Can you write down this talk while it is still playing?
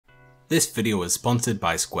This video is sponsored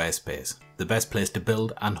by Squarespace, the best place to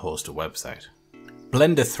build and host a website.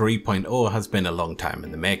 Blender 3.0 has been a long time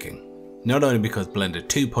in the making. Not only because Blender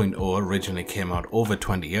 2.0 originally came out over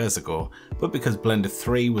 20 years ago, but because Blender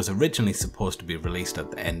 3 was originally supposed to be released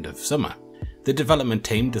at the end of summer. The development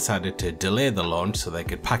team decided to delay the launch so they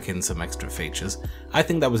could pack in some extra features. I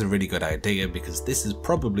think that was a really good idea because this is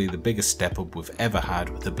probably the biggest step up we've ever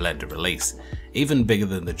had with the Blender release, even bigger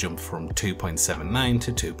than the jump from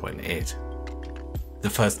 2.79 to 2.8. The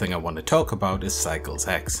first thing I want to talk about is Cycles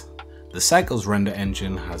X. The Cycles render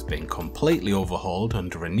engine has been completely overhauled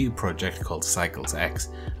under a new project called Cycles X,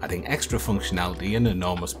 adding extra functionality and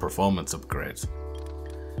enormous performance upgrades.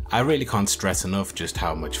 I really can't stress enough just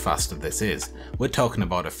how much faster this is. We're talking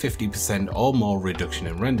about a 50% or more reduction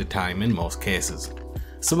in render time in most cases.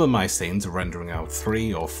 Some of my scenes are rendering out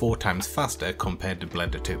 3 or 4 times faster compared to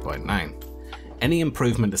Blender 2.9. Any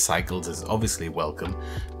improvement to Cycles is obviously welcome,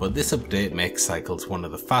 but this update makes Cycles one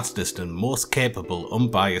of the fastest and most capable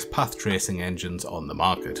unbiased path tracing engines on the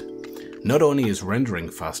market. Not only is rendering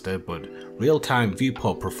faster, but real-time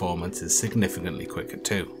viewport performance is significantly quicker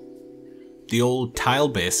too. The old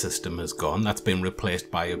tile-based system has gone, that's been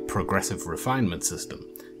replaced by a progressive refinement system.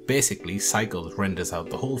 Basically, Cycles renders out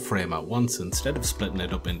the whole frame at once instead of splitting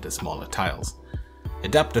it up into smaller tiles.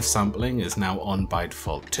 Adaptive sampling is now on by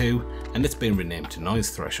default too, and it's been renamed to noise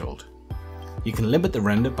threshold. You can limit the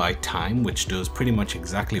render by time, which does pretty much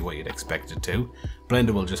exactly what you'd expect it to.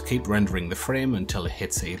 Blender will just keep rendering the frame until it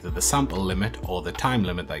hits either the sample limit or the time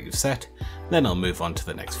limit that you've set, then I'll move on to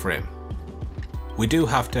the next frame. We do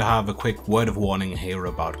have to have a quick word of warning here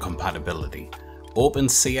about compatibility.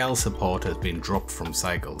 OpenCL support has been dropped from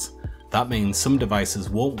Cycles. That means some devices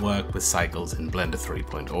won't work with Cycles in Blender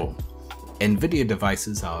 3.0. Nvidia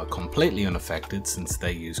devices are completely unaffected since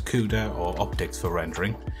they use CUDA or optics for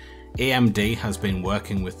rendering. AMD has been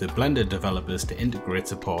working with the Blender developers to integrate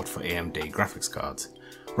support for AMD graphics cards.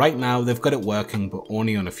 Right now they've got it working but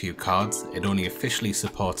only on a few cards. It only officially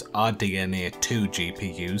supports RDNA 2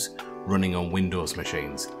 GPUs running on Windows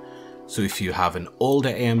machines. So if you have an older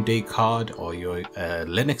AMD card or you're a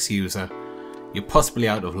Linux user, you're possibly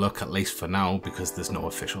out of luck, at least for now, because there's no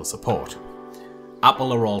official support.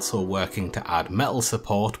 Apple are also working to add metal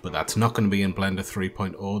support, but that's not going to be in Blender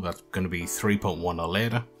 3.0, that's going to be 3.1 or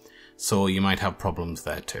later, so you might have problems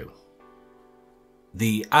there too.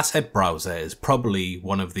 The asset browser is probably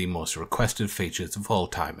one of the most requested features of all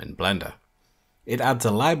time in Blender. It adds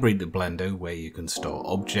a library to Blender where you can store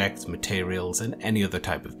objects, materials, and any other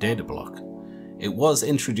type of data block. It was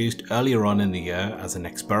introduced earlier on in the year as an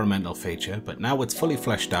experimental feature, but now it's fully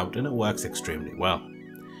fleshed out and it works extremely well.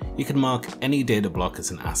 You can mark any data block as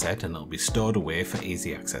an asset and it'll be stored away for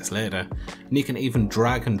easy access later, and you can even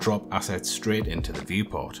drag and drop assets straight into the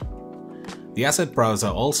viewport. The asset browser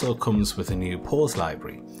also comes with a new pose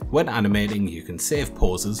library. When animating, you can save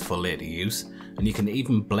poses for later use, and you can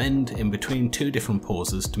even blend in between 2 different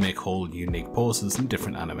poses to make whole unique poses and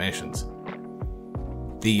different animations.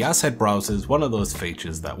 The asset browser is one of those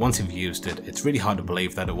features that once you've used it, it's really hard to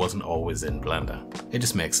believe that it wasn't always in Blender. It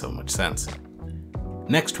just makes so much sense.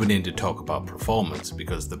 Next we need to talk about performance,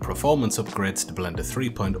 because the performance upgrades to Blender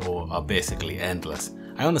 3.0 are basically endless.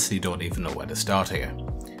 I honestly don't even know where to start here.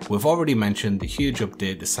 We've already mentioned the huge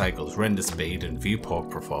update to Cycles render speed and viewport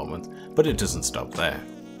performance, but it doesn't stop there.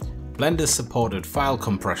 Blender supported file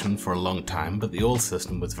compression for a long time, but the old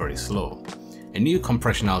system was very slow. A new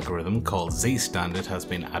compression algorithm called Z standard has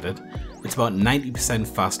been added. It's about 90%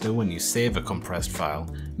 faster when you save a compressed file,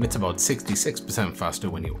 and it's about 66% faster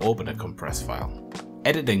when you open a compressed file.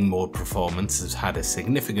 Editing mode performance has had a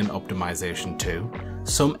significant optimization too.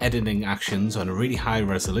 Some editing actions on a really high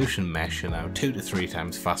resolution mesh are now 2 to 3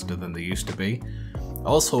 times faster than they used to be.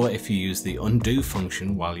 Also, if you use the undo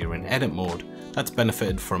function while you're in edit mode, that's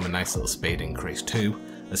benefited from a nice little speed increase too,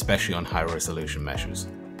 especially on high resolution meshes.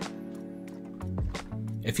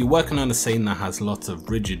 If you're working on a scene that has lots of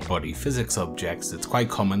rigid body physics objects, it's quite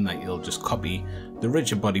common that you'll just copy the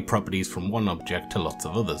rigid body properties from one object to lots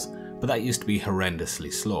of others, but that used to be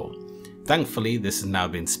horrendously slow. Thankfully, this has now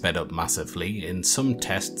been sped up massively. In some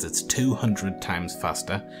tests it's 200 times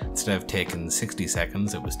faster. Instead of taking 60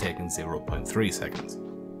 seconds, it was taking 0.3 seconds.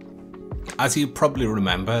 As you probably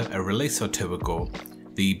remember, a release or 2 ago,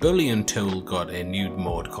 the Boolean tool got a new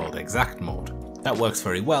mode called exact mode. That works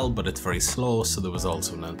very well, but it's very slow, so there was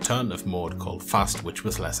also an alternative mode called fast, which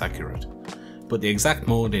was less accurate. But the exact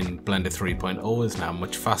mode in Blender 3.0 is now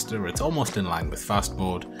much faster, it's almost in line with fast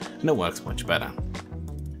mode, and it works much better.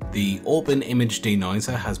 The Open Image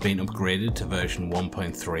Denoiser has been upgraded to version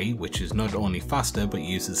 1.3, which is not only faster but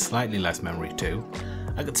uses slightly less memory too.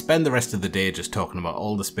 I could spend the rest of the day just talking about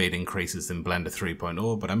all the speed increases in Blender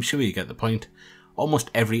 3.0, but I'm sure you get the point.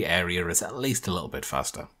 Almost every area is at least a little bit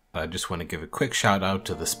faster. I just want to give a quick shout out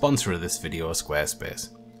to the sponsor of this video, Squarespace.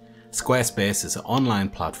 Squarespace is an online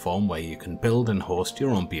platform where you can build and host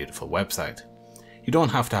your own beautiful website. You don't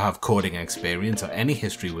have to have coding experience or any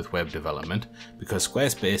history with web development because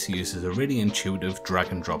Squarespace uses a really intuitive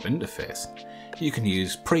drag and drop interface. You can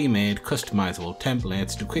use pre-made customizable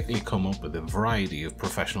templates to quickly come up with a variety of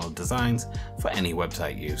professional designs for any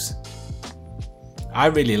website use. I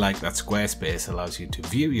really like that Squarespace allows you to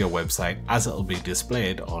view your website as it will be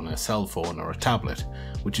displayed on a cell phone or a tablet,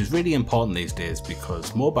 which is really important these days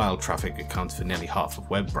because mobile traffic accounts for nearly half of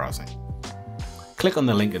web browsing. Click on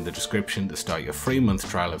the link in the description to start your free month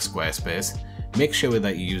trial of Squarespace. Make sure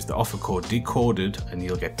that you use the offer code DECODED and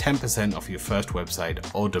you'll get 10% off your first website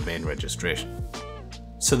or domain registration.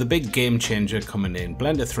 So the big game changer coming in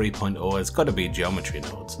Blender 3.0 has got to be geometry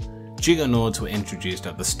nodes. GeoNodes were introduced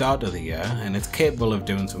at the start of the year and it's capable of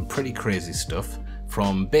doing some pretty crazy stuff,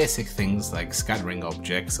 from basic things like scattering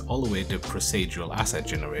objects all the way to procedural asset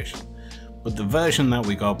generation. But the version that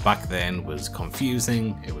we got back then was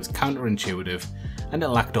confusing, it was counterintuitive, and it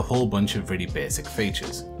lacked a whole bunch of really basic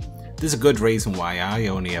features. There's a good reason why I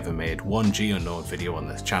only ever made one GeoNode video on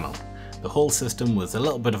this channel. The whole system was a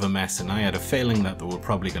little bit of a mess and I had a feeling that they were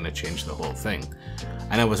probably going to change the whole thing.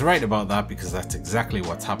 And I was right about that because that's exactly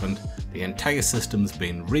what's happened. The entire system's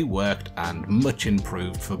been reworked and much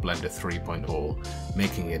improved for Blender 3.0,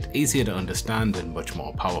 making it easier to understand and much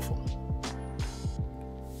more powerful.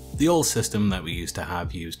 The old system that we used to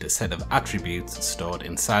have used a set of attributes stored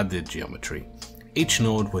inside the geometry. Each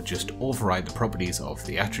node would just override the properties of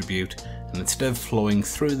the attribute, and instead of flowing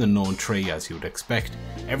through the node tree as you would expect,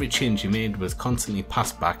 every change you made was constantly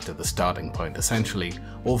passed back to the starting point, essentially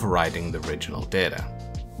overriding the original data.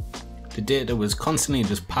 The data was constantly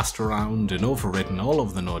just passed around and overridden all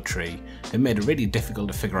over the node tree and made it really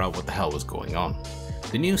difficult to figure out what the hell was going on.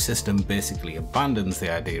 The new system basically abandons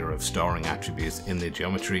the idea of storing attributes in the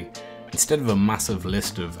geometry. Instead of a massive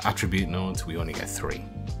list of attribute nodes, we only get 3.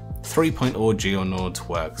 3.0 GeoNodes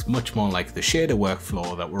works much more like the shader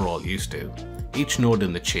workflow that we're all used to. Each node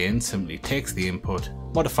in the chain simply takes the input,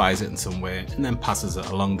 modifies it in some way, and then passes it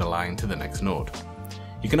along the line to the next node.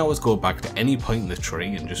 You can always go back to any point in the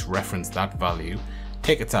tree and just reference that value,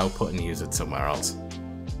 take its output and use it somewhere else.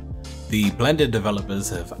 The Blender developers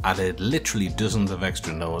have added literally dozens of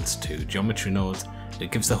extra nodes to geometry nodes.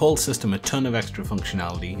 It gives the whole system a ton of extra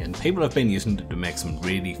functionality and people have been using it to make some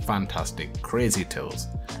really fantastic, crazy tools.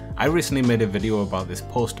 I recently made a video about this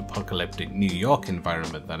post-apocalyptic New York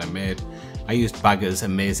environment that I made. I used Baga's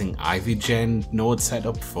amazing IvyGen node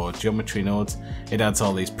setup for geometry nodes. It adds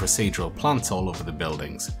all these procedural plants all over the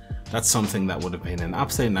buildings. That's something that would have been an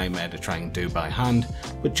absolute nightmare to try and do by hand,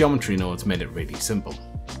 but geometry nodes made it really simple.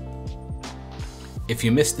 If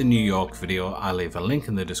you missed the New York video, I'll leave a link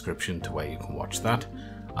in the description to where you can watch that.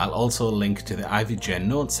 I'll also link to the IvyGen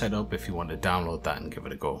node setup if you want to download that and give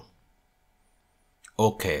it a go.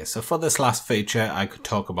 Okay, so for this last feature, I could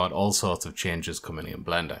talk about all sorts of changes coming in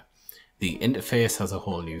Blender. The interface has a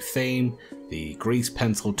whole new theme, the grease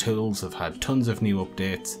pencil tools have had tons of new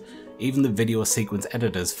updates, even the video sequence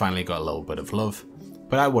editors finally got a little bit of love.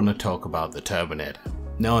 But I want to talk about the Terminator.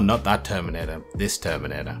 No, not that Terminator, this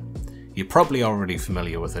Terminator. You're probably already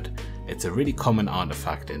familiar with it. It's a really common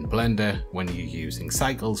artifact in Blender when you're using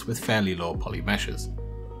cycles with fairly low poly meshes.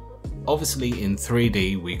 Obviously in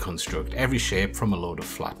 3D we construct every shape from a load of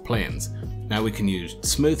flat planes. Now we can use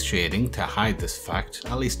smooth shading to hide this fact,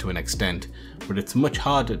 at least to an extent, but it's much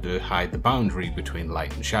harder to hide the boundary between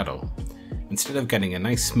light and shadow. Instead of getting a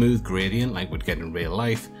nice smooth gradient like we'd get in real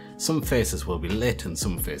life, some faces will be lit and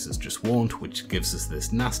some faces just won't, which gives us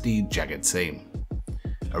this nasty jagged seam.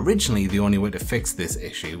 Originally the only way to fix this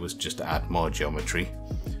issue was just to add more geometry.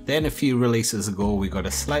 Then a few releases ago we got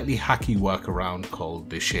a slightly hacky workaround called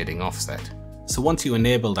the shading offset. So once you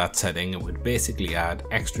enable that setting, it would basically add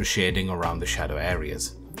extra shading around the shadow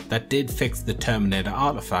areas. That did fix the Terminator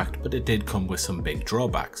artifact, but it did come with some big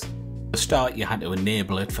drawbacks. At the start you had to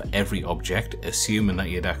enable it for every object, assuming that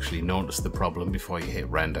you'd actually noticed the problem before you hit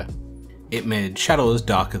render. It made shadows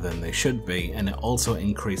darker than they should be, and it also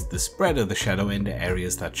increased the spread of the shadow into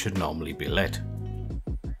areas that should normally be lit.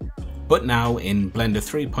 But now in Blender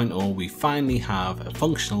 3.0 we finally have a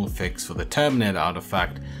functional fix for the Terminator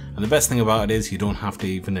artifact, and the best thing about it is you don't have to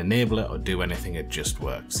even enable it or do anything, it just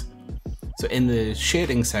works. So in the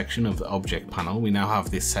shading section of the object panel we now have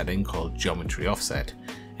this setting called geometry offset.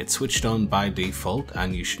 It's switched on by default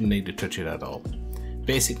and you shouldn't need to touch it at all.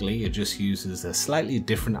 Basically, it just uses a slightly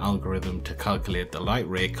different algorithm to calculate the light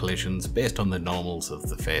ray collisions based on the normals of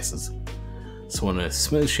the faces. So on a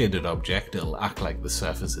smooth shaded object, it'll act like the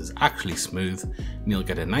surface is actually smooth, and you'll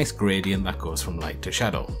get a nice gradient that goes from light to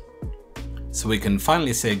shadow. So we can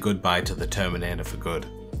finally say goodbye to the Terminator for good.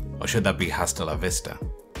 Or should that be hasta la vista?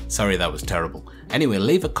 Sorry, that was terrible. Anyway,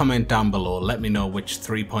 leave a comment down below, let me know which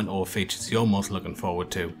 3.0 features you're most looking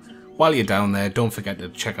forward to. While you're down there, don't forget to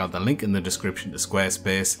check out the link in the description to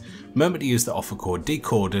Squarespace. Remember to use the offer code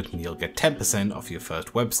DECODED and you'll get 10% off your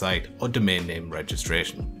first website or domain name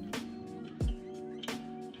registration.